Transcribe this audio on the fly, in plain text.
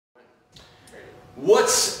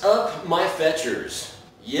What's up, my fetchers?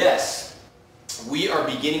 Yes, we are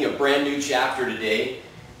beginning a brand new chapter today.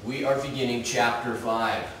 We are beginning chapter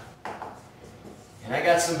 5. And I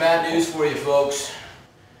got some bad news for you folks.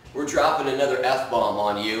 We're dropping another F-bomb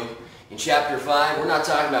on you. In chapter 5, we're not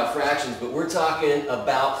talking about fractions, but we're talking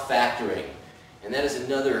about factoring. And that is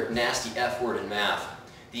another nasty F word in math.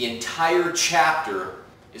 The entire chapter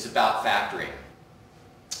is about factoring.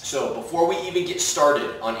 So before we even get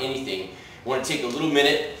started on anything, I want to take a little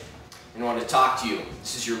minute and I want to talk to you.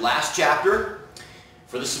 This is your last chapter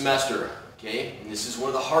for the semester, okay? And this is one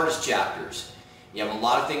of the hardest chapters. You have a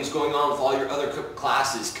lot of things going on with all your other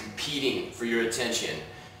classes competing for your attention.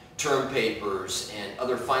 Term papers and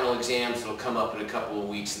other final exams that will come up in a couple of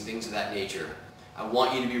weeks and things of that nature. I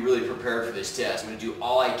want you to be really prepared for this test. I'm going to do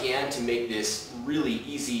all I can to make this really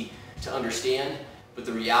easy to understand, but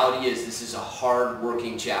the reality is this is a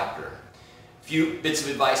hard-working chapter. A few bits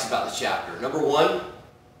of advice about this chapter. Number 1,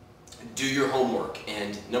 do your homework.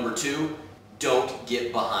 And number 2, don't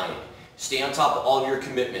get behind. Stay on top of all of your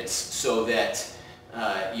commitments so that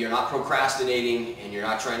you're not procrastinating and you're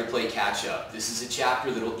not trying to play catch up. This is a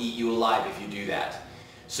chapter that will eat you alive if you do that.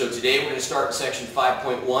 So today we're going to start in section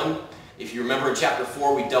 5.1. If you remember in chapter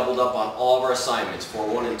 4 we doubled up on all of our assignments.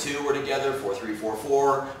 4.1 and 2 were together, 4.3,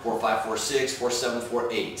 4.4, 4.5, 4.6, 4.7,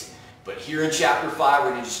 4.8. But here in chapter 5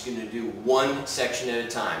 we're just going to do one section at a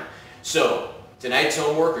time. So tonight's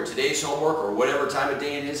homework or today's homework or whatever time of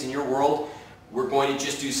day it is in your world, we're going to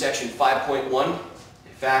just do section 5.1. In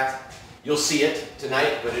fact, you'll see it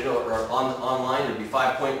tonight, but online it'll be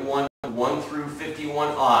 5.1, 1 through 51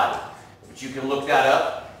 odd. But you can look that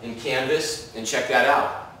up in Canvas and check that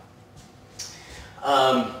out.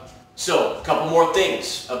 So, a couple more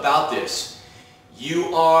things about this.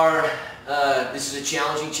 This is a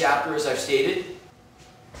challenging chapter, as I've stated,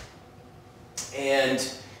 and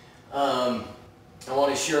I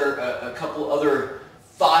want to share a couple other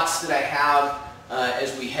thoughts that I have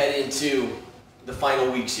as we head into the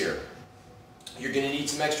final weeks here. You're going to need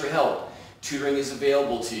some extra help. Tutoring is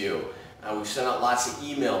available to you. We've sent out lots of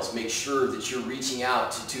emails. Make sure that you're reaching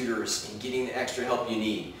out to tutors and getting the extra help you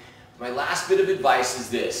need. My last bit of advice is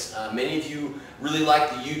this. Many of you really like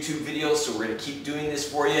the YouTube videos, so we're going to keep doing this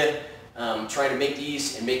for you. Trying to make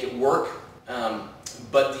these and make it work.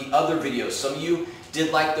 But the other videos, some of you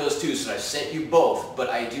did like those too, so I've sent you both. But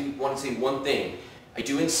I do want to say one thing. I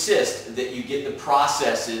do insist that you get the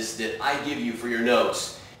processes that I give you for your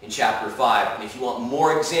notes in chapter 5. And if you want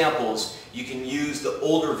more examples, you can use the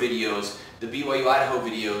older videos, the BYU Idaho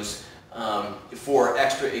videos, for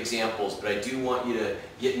extra examples, but I do want you to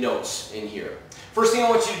get notes in here. First thing I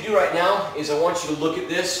want you to do right now is I want you to look at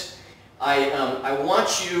this. I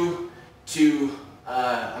want you to,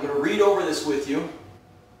 I'm going to read over this with you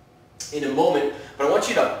in a moment, but I want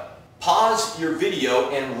you to pause your video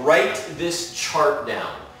and write this chart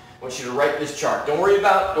down. I want you to write this chart. Don't worry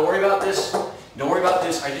about this. Don't worry about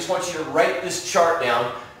this. I just want you to write this chart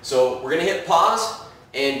down. So we're going to hit pause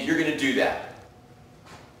and you're going to do that.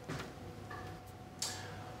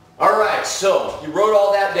 Alright, so you wrote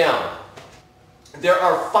all that down. There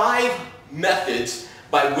are 5 methods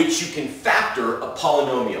by which you can factor a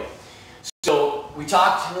polynomial. So we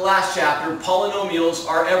talked in the last chapter, polynomials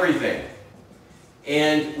are everything.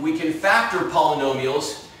 And we can factor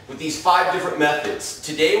polynomials with these 5 different methods.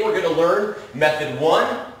 Today we're going to learn method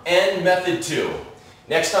 1 and method 2.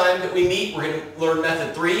 Next time that we meet, we're going to learn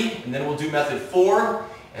method 3, and then we'll do method 4,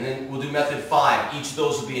 and then we'll do method 5. Each of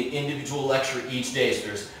those will be an individual lecture each day. So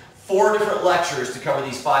there's 4 different lectures to cover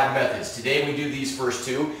these 5 methods. Today we do these first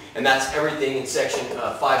 2, and that's everything in section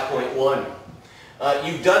 5.1.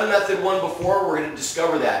 You've done method 1 before. We're going to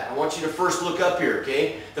discover that. I want you to first look up here,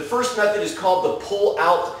 okay? The first method is called the pull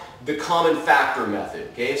out the common factor method,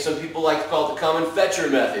 okay? Some people like to call it the common fetcher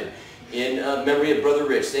method in memory of Brother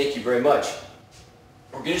Rich. Thank you very much.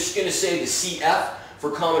 We're just going to say the CF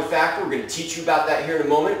for common factor. We're going to teach you about that here in a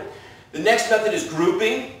moment. The next method is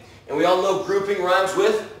grouping, and we all know grouping rhymes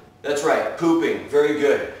with, that's right, pooping. Very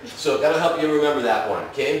good. So that'll help you remember that one,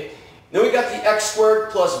 okay? Then we got the x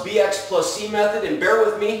squared plus bx plus c method, and bear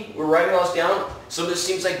with me, we're writing all this down. Some of this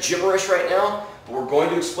seems like gibberish right now, but we're going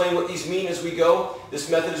to explain what these mean as we go. This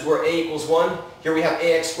method is where a equals 1. Here we have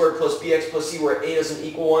ax squared plus bx plus c where a doesn't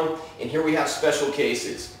equal 1, and here we have special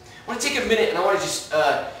cases. I want to take a minute and I want to just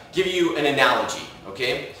give you an analogy,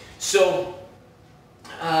 okay? So,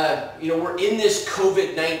 we're in this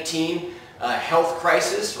COVID-19 health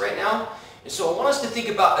crisis right now, and so I want us to think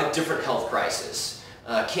about a different health crisis.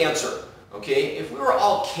 Cancer, okay? If we were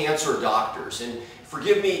all cancer doctors, and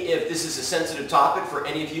forgive me if this is a sensitive topic for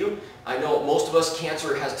any of you, I know most of us,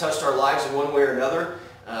 cancer has touched our lives in one way or another,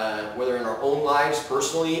 whether in our our own lives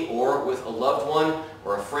personally or with a loved one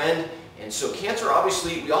or a friend. And so cancer,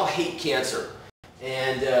 obviously, we all hate cancer.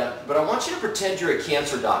 But I want you to pretend you're a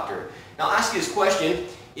cancer doctor. Now I'll ask you this question.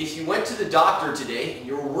 If you went to the doctor today and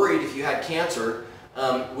you were worried if you had cancer,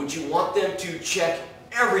 would you want them to check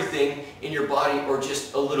everything in your body or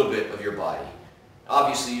just a little bit of your body?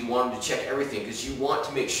 Obviously you want them to check everything because you want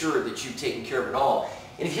to make sure that you've taken care of it all.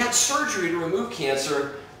 And if you had surgery to remove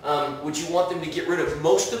cancer, would you want them to get rid of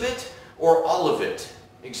most of it or all of it?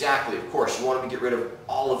 Exactly, of course, you want them to get rid of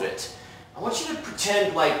all of it. I want you to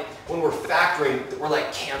pretend like when we're factoring that we're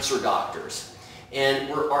like cancer doctors.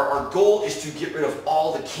 And our goal is to get rid of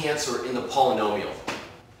all the cancer in the polynomial.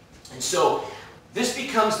 And so this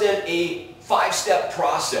becomes then a 5-step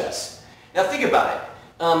process. Now think about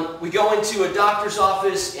it. We go into a doctor's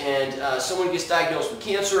office and someone gets diagnosed with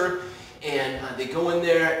cancer, and they go in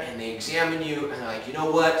there and they examine you and they're like, you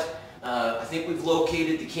know what, I think we've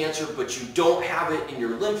located the cancer, but you don't have it in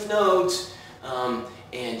your lymph nodes,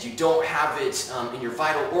 and you don't have it in your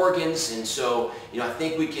vital organs, and so I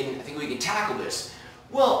think we can tackle this.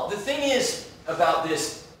 Well, the thing is about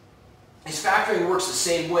this is factoring works the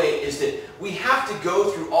same way, is that we have to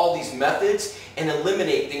go through all these methods and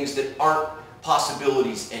eliminate things that aren't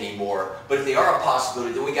possibilities anymore. But if they are a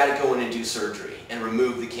possibility, then we got to go in and do surgery and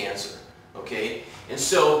remove the cancer. Okay? And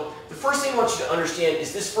so the first thing I want you to understand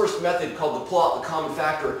is this first method called the pull out the common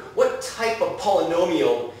factor. What type of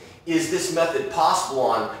polynomial is this method possible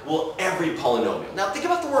on? Well, every polynomial. Now think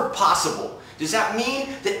about the word possible. Does that mean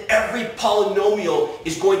that every polynomial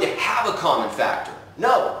is going to have a common factor?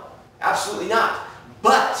 No, absolutely not.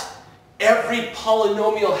 But every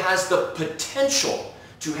polynomial has the potential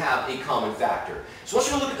to have a common factor. So I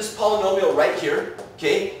want you to look at this polynomial right here.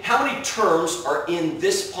 Okay, how many terms are in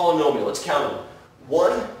this polynomial? Let's count them.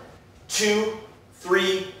 1, 2,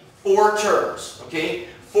 3, 4 terms. Okay,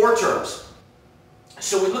 4 terms.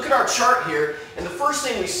 So we look at our chart here, and the first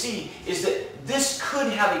thing we see is that this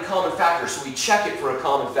could have a common factor, so we check it for a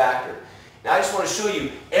common factor. Now I just want to show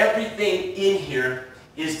you everything in here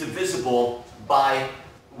is divisible by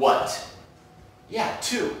what? Yeah,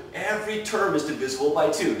 2. Every term is divisible by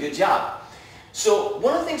 2. Good job. So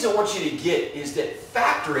one of the things I want you to get is that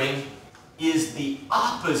factoring is the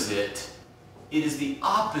opposite. It is the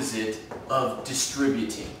opposite of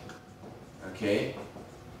distributing. Okay?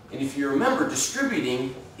 And if you remember,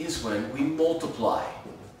 distributing is when we multiply.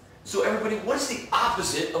 So everybody, what is the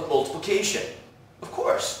opposite of multiplication? Of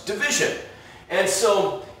course, division. And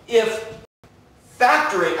so if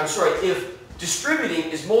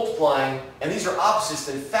distributing is multiplying, and these are opposites,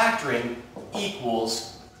 then factoring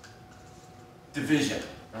equals division.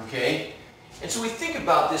 Okay? And so we think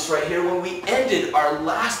about this right here. When we ended our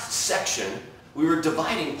last section, we were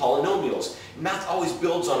dividing polynomials. Math always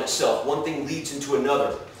builds on itself. One thing leads into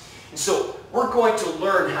another. And so we're going to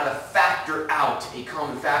learn how to factor out a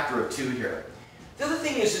common factor of 2 here. The other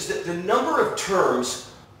thing is that the number of terms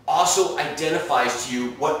also identifies to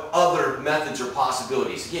you what other methods or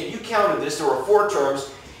possibilities. Again, you counted this, there were 4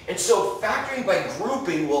 terms, and so factoring by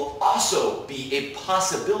grouping will also be a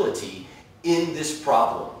possibility in this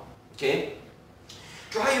problem. Okay?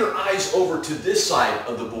 Draw your eyes over to this side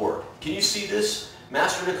of the board. Can you see this,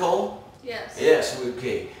 Master Nicole? Yes. Yes,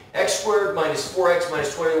 okay. X squared minus 4x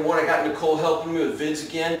minus 21. I got Nicole helping me with vids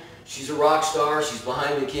again. She's a rock star. She's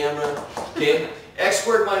behind the camera. Okay. X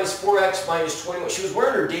squared minus 4x minus 21. She was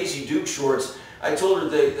wearing her Daisy Duke shorts. I told her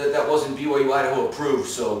that wasn't BYU Idaho approved,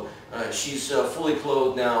 so she's fully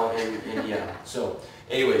clothed now, and yeah. So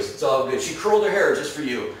anyways, it's all good. She curled her hair just for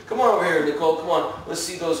you. Come on over here, Nicole. Come on. Let's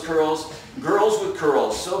see those curls. Girls with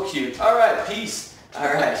curls. So cute. All right. Peace.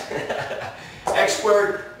 All right. X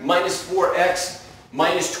squared minus 4x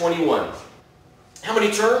minus 21. How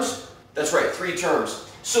many terms? That's right, 3 terms.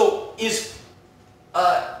 So is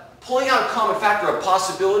pulling out a common factor a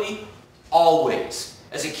possibility? Always.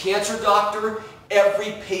 As a cancer doctor,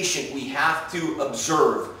 every patient we have to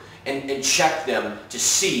observe and check them to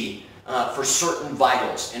see for certain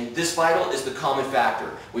vitals. And this vital is the common factor.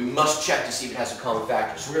 We must check to see if it has a common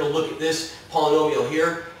factor. So we're going to look at this polynomial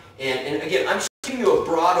here. And again, I'm just giving you a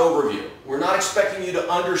broad overview. We're not expecting you to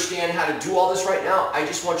understand how to do all this right now. I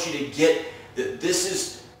just want you to get that this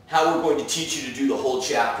is how we're going to teach you to do the whole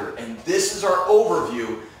chapter. And this is our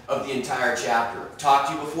overview of the entire chapter. I've talked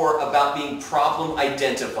to you before about being problem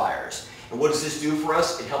identifiers. And what does this do for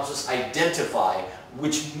us? It helps us identify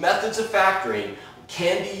which methods of factoring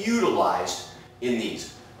can be utilized in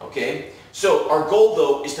these. Okay? So our goal,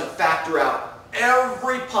 though, is to factor out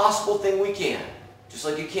every possible thing we can. Just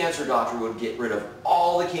like a cancer doctor would get rid of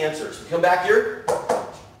all the cancers. We come back here.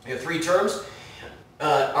 We have 3 terms.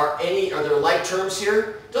 Are there like terms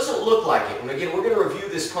here? Doesn't look like it. And again, we're going to review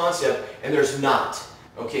this concept, and there's not.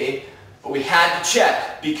 Okay? But we had to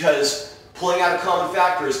check because pulling out a common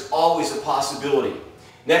factor is always a possibility.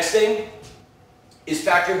 Next thing, is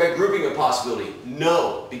factoring by grouping a possibility?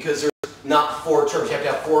 No, because there's not 4 terms. You have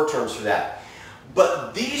to have 4 terms for that.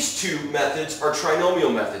 But these 2 methods are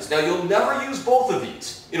trinomial methods. Now, you'll never use both of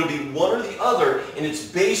these. It'll be one or the other, and it's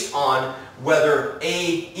based on whether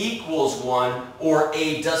A equals 1 or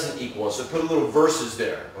A doesn't equal 1. So put a little verses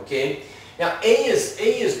there, okay? Now, A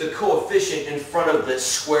is the coefficient in front of the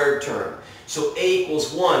squared term. So A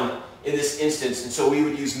equals 1 in this instance, and so we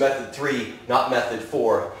would use method 3, not method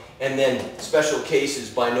 4. And then special cases,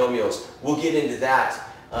 binomials. We'll get into that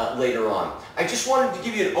later on. I just wanted to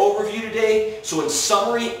give you an overview today. So in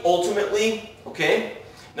summary, ultimately, okay,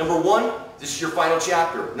 number 1, this is your final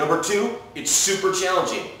chapter. Number 2, it's super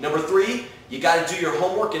challenging. Number 3, you got to do your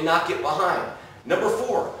homework and not get behind. Number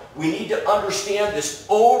 4, we need to understand this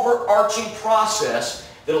overarching process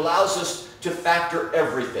that allows us to factor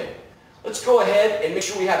everything. Let's go ahead and make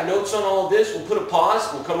sure we have notes on all of this. We'll put a pause.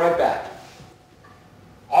 We'll come right back.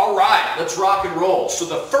 All right, let's rock and roll. So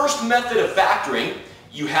the first method of factoring,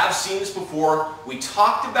 you have seen this before. We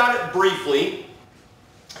talked about it briefly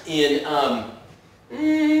in,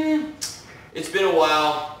 it's been a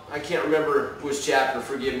while. I can't remember which chapter,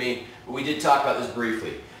 forgive me, but we did talk about this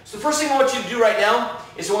briefly. So the first thing I want you to do right now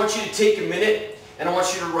is I want you to take a minute and I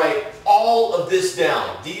want you to write all of this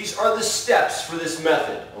down. These are the steps for this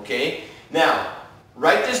method, okay? Now,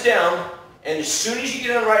 write this down. And as soon as you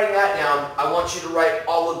get done writing that down, I want you to write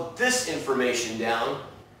all of this information down.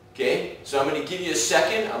 Okay? So I'm going to give you a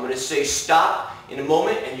second. I'm going to say stop in a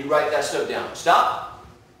moment, and you write that stuff down. Stop.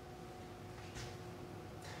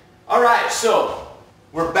 All right, so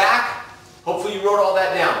we're back. Hopefully you wrote all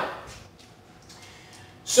that down.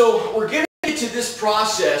 So we're going to get to this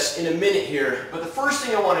process in a minute here, but the first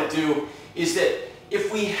thing I want to do is that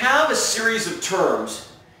if we have a series of terms,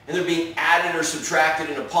 and they're being added or subtracted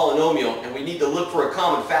in a polynomial, and we need to look for a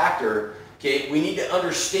common factor, okay, we need to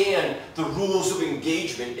understand the rules of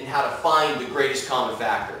engagement and how to find the greatest common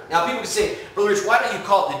factor. Now, people can say, Brother Rich, why don't you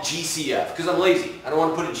call it the GCF? Because I'm lazy. I don't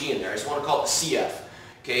want to put a G in there. I just want to call it the CF,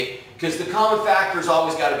 okay? Because the common factor has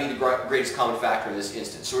always got to be the greatest common factor in this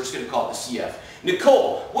instance. So we're just going to call it the CF.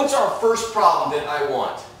 Nicole, what's our first problem that I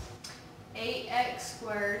want? 8x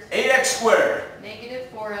squared. 8x squared. Negative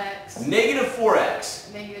 4x. Negative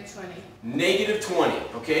 4x. Negative 20. Negative 20,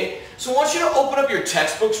 okay? So I want you to open up your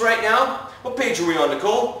textbooks right now. What page are we on,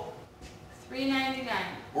 Nicole? 399.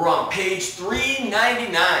 We're on page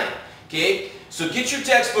 399, okay? So get your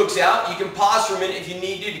textbooks out. You can pause for a minute if you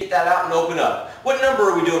need to get that out and open up. What number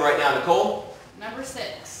are we doing right now, Nicole? Number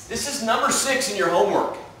 6. This is number 6 in your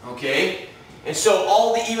homework, okay? And so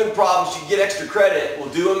all the even problems, you get extra credit,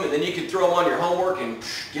 we'll do them, and then you can throw them on your homework and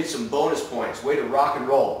get some bonus points. Way to rock and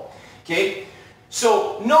roll. Okay?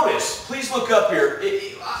 So notice, please look up here.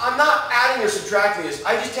 I'm not adding or subtracting this.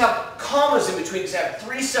 I just have commas in between because I have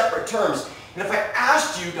 3 separate terms. And if I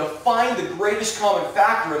asked you to find the greatest common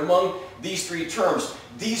factor among these 3 terms,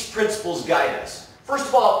 these principles guide us. First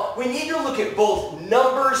of all, we need to look at both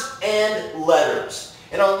numbers and letters.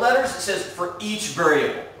 And on letters, it says for each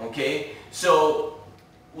variable. Okay? So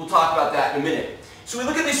we'll talk about that in a minute. So we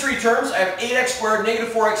look at these 3 terms. I have 8x squared,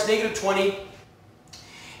 negative 4x, negative 20.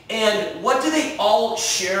 And what do they all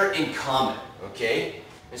share in common? Okay?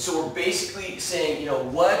 And so we're basically saying, you know,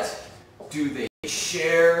 what do they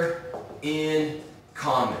share in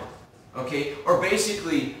common? Okay? Or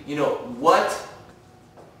basically, you know, what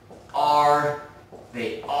are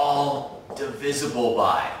they all divisible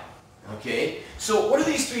by? Okay? So what are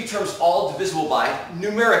these 3 terms all divisible by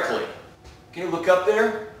numerically? Can you look up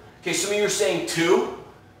there? Okay, some of you are saying 2.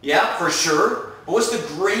 Yeah, for sure. But what's the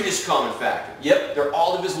greatest common factor? Yep, they're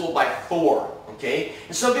all divisible by 4. Okay?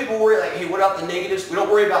 And some people worry like, hey, what about the negatives? We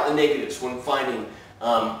don't worry about the negatives when finding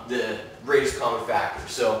the greatest common factor.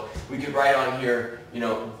 So we could write on here, you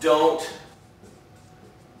know, don't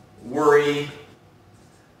worry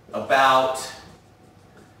about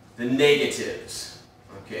the negatives.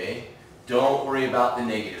 Okay? Don't worry about the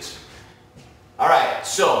negatives. All right,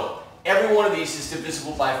 so every one of these is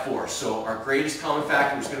divisible by 4. So our greatest common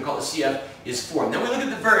factor, we're just going to call it CF, is 4. And then we look at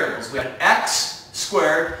the variables. We have an x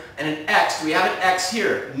squared and an x. Do we have an x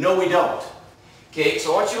here? No, we don't. Okay,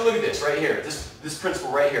 so I want you to look at this right here, this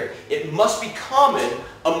principle right here. It must be common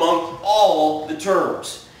among all the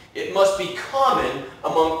terms. It must be common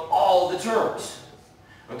among all the terms.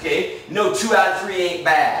 Okay? No, 2 out of 3 ain't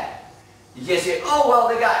bad. You can't say, oh, well,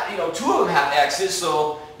 they got, you know, 2 of them have x's,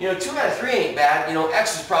 so, you know, 2 out of 3 ain't bad. You know,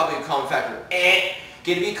 x is probably a common factor.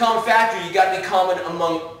 Okay, to be a common factor, you got to be common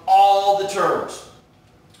among all the terms.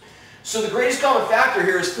 So the greatest common factor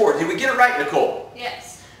here is 4. Did we get it right, Nicole?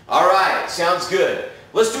 Yes. All right, sounds good.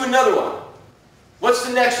 Let's do another one. What's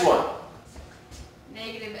the next one?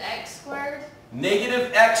 Negative x squared.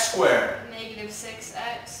 Negative x squared. Negative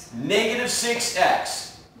 6x. Negative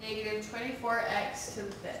 6x. Negative 24x to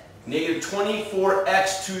the 5th. Negative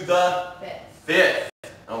 24x to the 5th. 5th.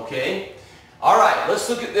 Okay. All right, let's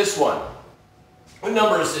look at this one. What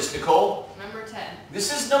number is this, Nicole? Number 10.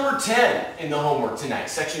 This is number 10 in the homework tonight,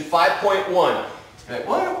 section 5.1. Like,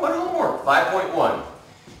 what homework? 5.1.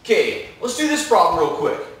 Okay, let's do this problem real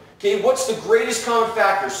quick. Okay, what's the greatest common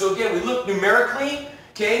factor? So again, we look numerically.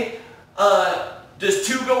 Okay, does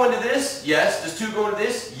 2 go into this? Yes. Does 2 go into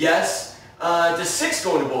this? Yes. Does 6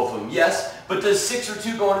 go into both of them? Yes. But does 6 or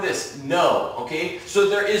 2 go into this? No. Okay, so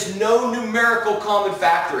there is no numerical common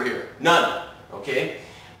factor here. None. Okay.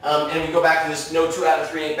 And we go back to this, no 2 out of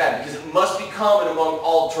 3 ain't bad, because it must be common among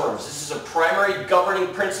all terms. This is a primary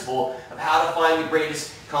governing principle of how to find the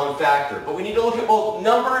greatest common factor. But we need to look at both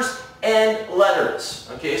numbers and letters.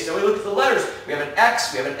 Okay, so we look at the letters. We have an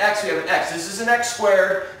x, we have an x, we have an x. This is an x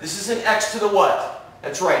squared. This is an x to the what?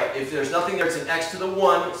 That's right. If there's nothing there, it's an x to the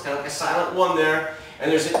 1. It's kind of like a silent 1 there.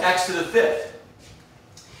 And there's an x to the 5th.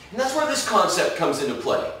 And that's where this concept comes into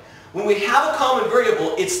play. When we have a common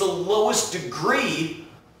variable, it's the lowest degree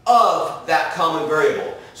of that common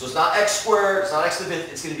variable. So it's not x squared, it's not x to the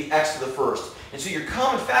 5th, it's going to be x to the 1st. And so your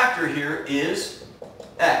common factor here is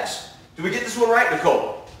x. Did we get this one right,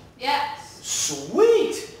 Nicole? Yes.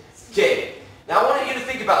 Sweet! Okay, now I want you to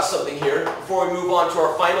think about something here before we move on to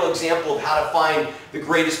our final example of how to find the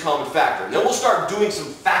greatest common factor. And then we'll start doing some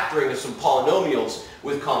factoring of some polynomials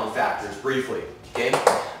with common factors briefly. Okay?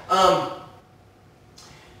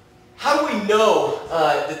 How do we know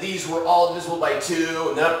that these were all divisible by 2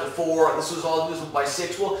 and then up to 4 and this was all divisible by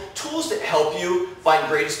 6? Well, tools that help you find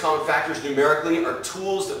greatest common factors numerically are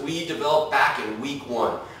tools that we developed back in week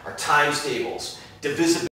 1. Our times tables,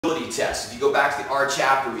 divisibility tests. If you go back to the R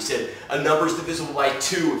chapter, we said a number is divisible by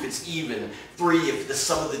 2 if it's even, 3 if the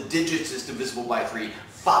sum of the digits is divisible by 3,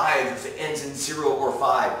 5 if it ends in 0 or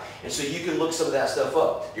 5. And so you can look some of that stuff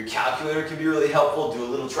up. Your calculator can be really helpful. Do a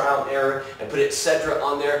little trial and error and put etc.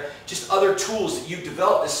 on there. Just other tools that you've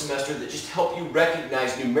developed this semester that just help you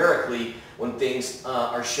recognize numerically when things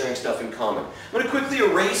are sharing stuff in common. I'm going to quickly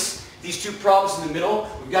erase these 2 problems in the middle.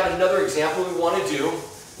 We've got another example we want to do.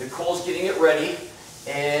 Nicole's getting it ready.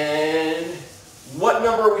 And what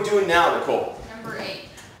number are we doing now, Nicole? Number 8.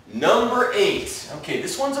 Number 8. Okay,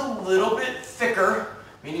 this one's a little bit thicker,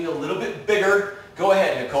 meaning a little bit bigger. Go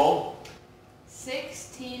ahead, Nicole.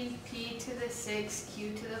 16p to the 6th,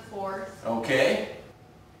 q to the 4th. Okay.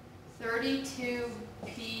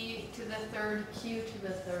 32p to the 3rd, q to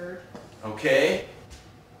the 3rd. Okay.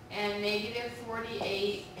 And negative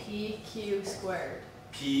 48pq squared.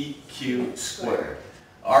 PQ squared.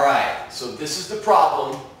 All right, so this is the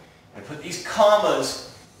problem. I put these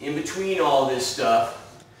commas in between all this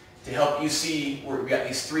stuff to help you see where we've got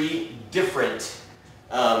these 3 different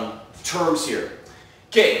terms here.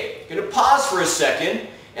 Okay, I'm going to pause for a second,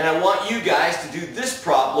 and I want you guys to do this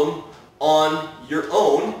problem on your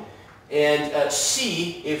own and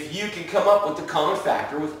see if you can come up with the common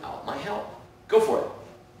factor without my help. Go for it.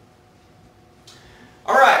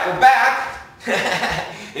 All right, we're back.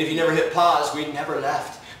 And if you never hit pause, we never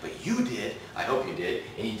left. But you did, I hope you did,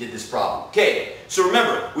 and you did this problem. Okay, so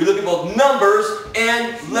remember, we look at both numbers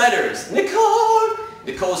and letters.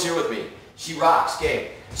 Nicole's here with me. She rocks,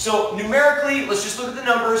 okay. So numerically, let's just look at the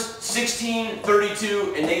numbers, 16,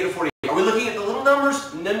 32, and negative 48. Are we looking at the little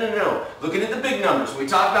numbers? No. Looking at the big numbers. When we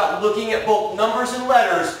talk about looking at both numbers and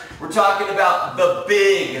letters, we're talking about the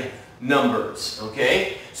big numbers,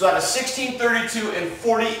 okay? So out of 16, 32, and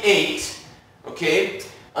 48, okay,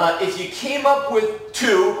 if you came up with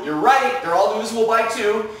 2, you're right, they're all divisible by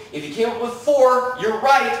 2. If you came up with 4, you're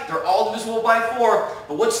right, they're all divisible by 4.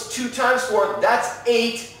 But what's 2 times 4? That's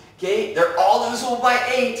 8. Okay, they're all divisible by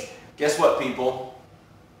 8. Guess what, people?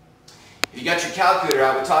 If you got your calculator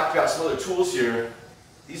out, we talked about some other tools here.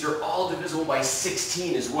 These are all divisible by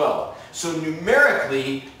 16 as well. So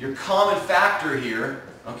numerically, your common factor here,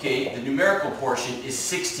 okay, the numerical portion is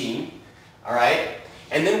 16. All right?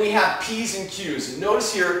 And then we have P's and Q's. And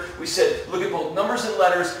notice here, we said look at both numbers and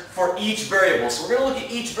letters for each variable. So we're going to look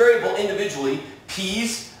at each variable individually.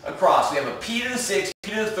 P's across. We have a P to the 6th,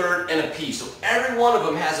 P to the 3rd, and a P. So every one of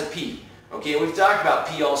them has a P. Okay, we've talked about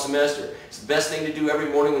P all semester. It's the best thing to do every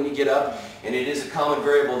morning when you get up, and it is a common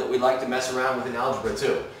variable that we like to mess around with in algebra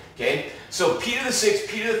too. Okay, so P to the 6th,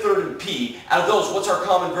 P to the 3rd, and P. Out of those, what's our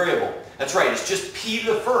common variable? That's right, it's just P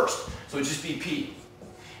to the 1st. So it'd just be P.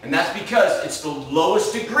 And that's because it's the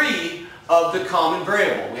lowest degree of the common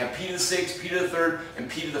variable. We have p to the 6th, p to the 3rd, and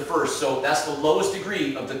p to the 1st. So that's the lowest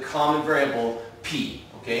degree of the common variable p.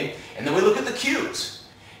 Okay? And then we look at the q's.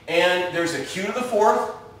 And there's a q to the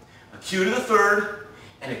 4th, a q to the 3rd,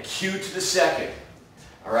 and a q to the 2nd.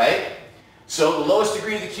 All right? So the lowest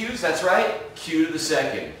degree of the q's, that's right, q to the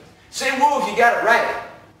 2nd. Say woo if you got it right.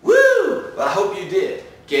 Woo! Well, I hope you did.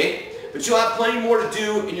 Okay? But you'll have plenty more to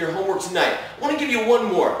do in your homework tonight. I want to give you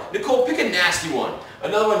one more. Nicole, pick a nasty one.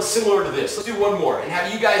 Another one similar to this. Let's do one more and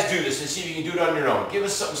have you guys do this and see if you can do it on your own. Give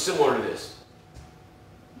us something similar to this.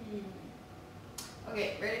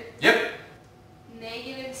 Okay, ready? Yep.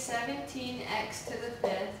 Negative 17x to the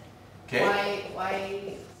 5th. Okay.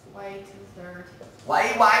 Y to the 3rd.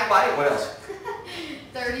 Why? What else?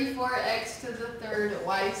 34x to the 3rd,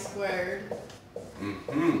 y squared.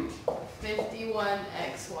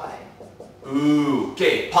 51xy. Ooh.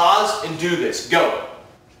 Okay, pause and do this. Go.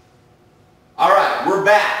 All right, we're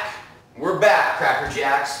back. We're back, Cracker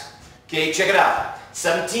Jacks. Okay, check it out.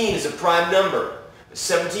 17 is a prime number.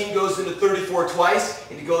 17 goes into 34 twice,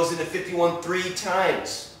 and it goes into 51 3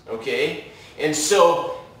 times. Okay? And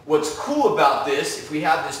so, what's cool about this, if we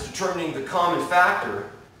have this determining the common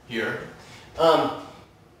factor here,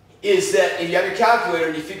 is that if you have your calculator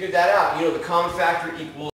and you figured that out, you know the common factor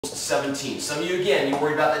equals 17. Some of you, again, you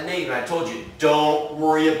worry about the negative. I told you, don't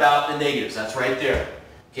worry about the negatives. That's right there.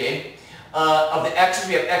 Okay? Of the x's,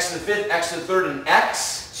 we have x to the 5th, x to the 3rd, and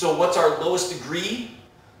x. So what's our lowest degree?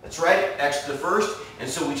 That's right, x to the 1st. And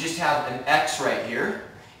so we just have an x right here.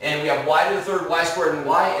 And we have y to the 3rd, y squared, and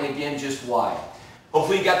y, and again, just y.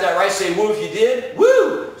 Hopefully you got that right. Say woo if you did.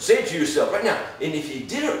 Woo! Say it to yourself right now. And if you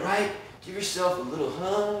did it right, give yourself a little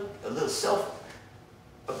hug, a little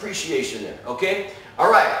self-appreciation there, okay? All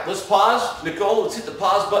right, let's pause. Nicole, let's hit the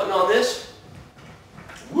pause button on this.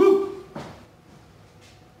 Woo!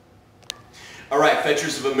 All right,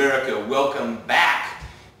 Fetchers of America, welcome back,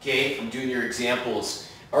 okay, from doing your examples.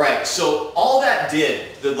 All right, so all that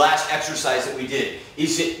did, the last exercise that we did,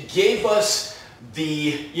 is it gave us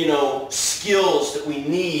the, skills that we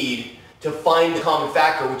need to find the common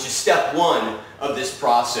factor, which is step 1 of this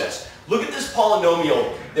process. Look at this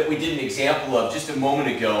polynomial that we did an example of just a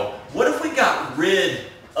moment ago. What if we got rid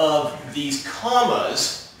of these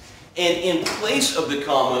commas, and in place of the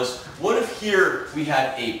commas, what if here we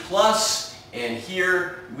had a plus, and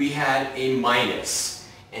here we had a minus?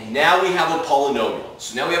 And now we have a polynomial.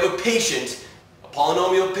 So now we have a patient, a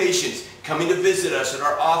polynomial patient, coming to visit us in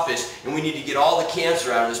our office, and we need to get all the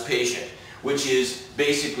cancer out of this patient, which is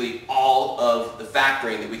basically all of the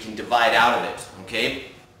factoring that we can divide out of it, okay?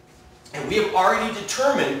 And we have already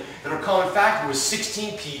determined that our common factor was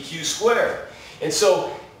 16pq squared. And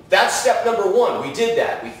so that's step number 1. We did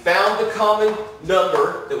that. We found the common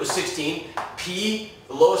number that was 16. P,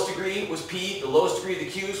 the lowest degree was p. The lowest degree of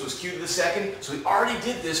the q's was q to the 2nd. So we already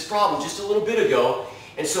did this problem just a little bit ago.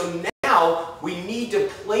 And so now we need to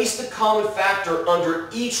place the common factor under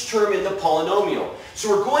each term in the polynomial. So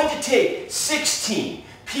we're going to take 16,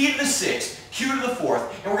 p to the 6th, q to the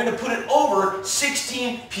 4th, and we're going to put it over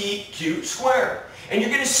 16pq squared. And you're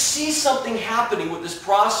going to see something happening with this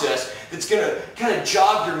process that's going to kind of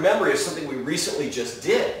jog your memory of something we recently just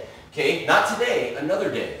did. Okay, not today,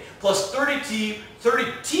 another day. Plus 30t,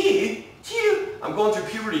 I'm going through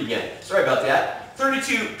puberty again. Sorry about that.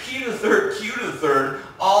 32p to the 3rd, q to the 3rd,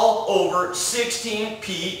 all over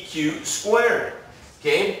 16pq squared.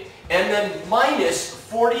 Okay, and then minus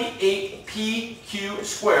 48pq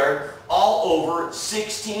squared, all over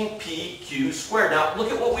 16pq squared. Now,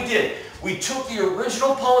 look at what we did. We took the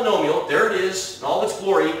original polynomial, there it is, in all its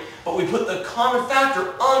glory, but we put the common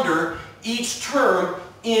factor under each term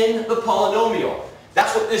in the polynomial.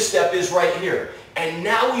 That's what this step is right here. And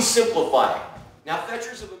now we simplify. Now,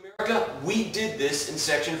 Fetchers of America, we did this in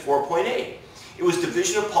section 4.8. It was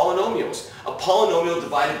division of polynomials, a polynomial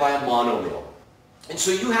divided by a monomial. And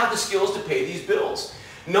so you have the skills to pay these bills.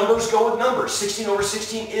 Numbers go with numbers. 16 over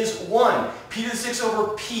 16 is 1. P to the 6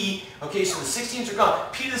 over P. Okay, so the 16s are gone.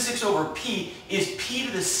 P to the 6 over P is P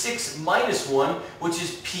to the 6 minus 1, which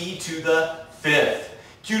is P to the 5th.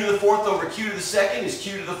 Q to the 4th over Q to the 2nd is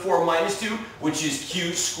Q to the 4 minus 2, which is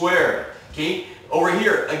Q squared. Okay, over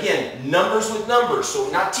here, again, numbers with numbers. So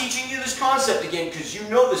we're not teaching you this concept again because you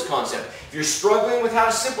know this concept. If you're struggling with how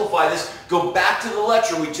to simplify this, go back to the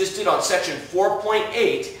lecture we just did on section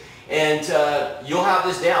 4.8. And you'll have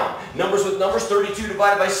this down. Numbers with numbers, 32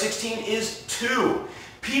 divided by 16 is 2.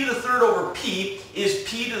 P to the 3rd over P is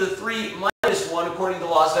P to the 3 minus 1 according to the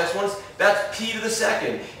laws of exponents. That's P to the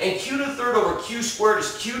 2nd. And Q to the 3rd over Q squared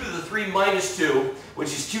is Q to the 3 minus 2,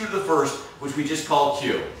 which is Q to the 1st, which we just called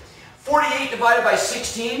Q. 48 divided by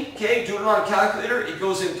 16, okay, do it on a calculator, it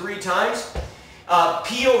goes in 3 times.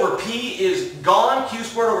 P over P is gone, Q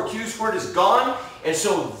squared over Q squared is gone, and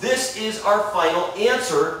so this is our final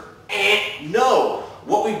answer, and no.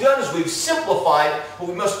 What we've done is we've simplified, but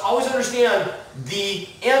we must always understand the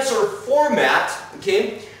answer format,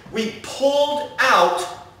 okay? We pulled out,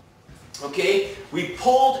 okay, we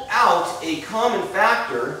pulled out a common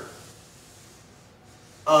factor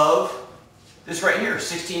of this right here,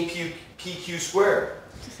 16PQ squared.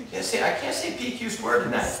 I can't say PQ squared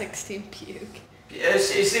tonight. 16 puke. It's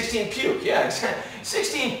 16 puke, yeah,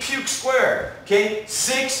 16 puke squared, okay?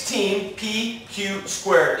 16 PQ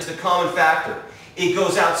squared is the common factor. It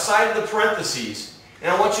goes outside of the parentheses,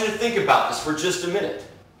 and I want you to think about this for just a minute,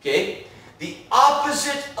 okay? The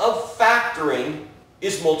opposite of factoring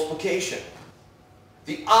is multiplication.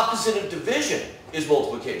 The opposite of division is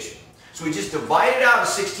multiplication. So we just divided out a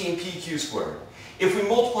 16 PQ squared. If we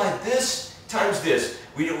multiply this times this,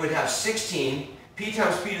 we would have 16. P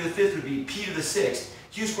times P to the 5th would be P to the 6th.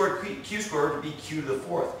 Q squared would be Q to the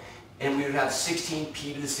 4th. And we would have 16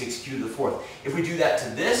 P to the 6th, Q to the 4th. If we do that to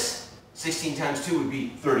this, 16 times 2 would be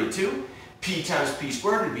 32. P times P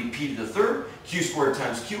squared would be P to the 3rd. Q squared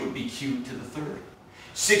times Q would be Q to the 3rd.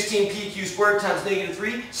 16PQ squared times negative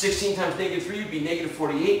 3. 16 times negative 3 would be negative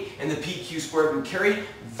 48. And the PQ squared would carry.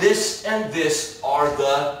 This and this are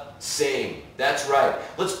the same. That's right.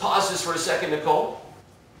 Let's pause this for a second, Nicole.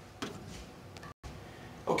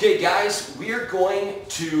 Okay, guys, we are going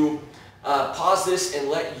to pause this and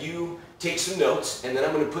let you take some notes, and then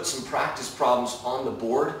I'm going to put some practice problems on the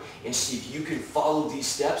board and see if you can follow these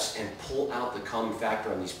steps and pull out the common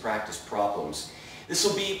factor on these practice problems. This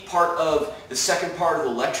will be part of the second part of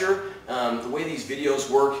the lecture. The way these videos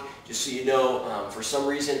work, just so you know, for some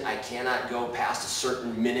reason I cannot go past a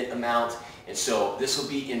certain minute amount, and so this will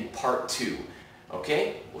be in part 2.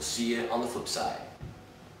 Okay? We'll see you on the flip side.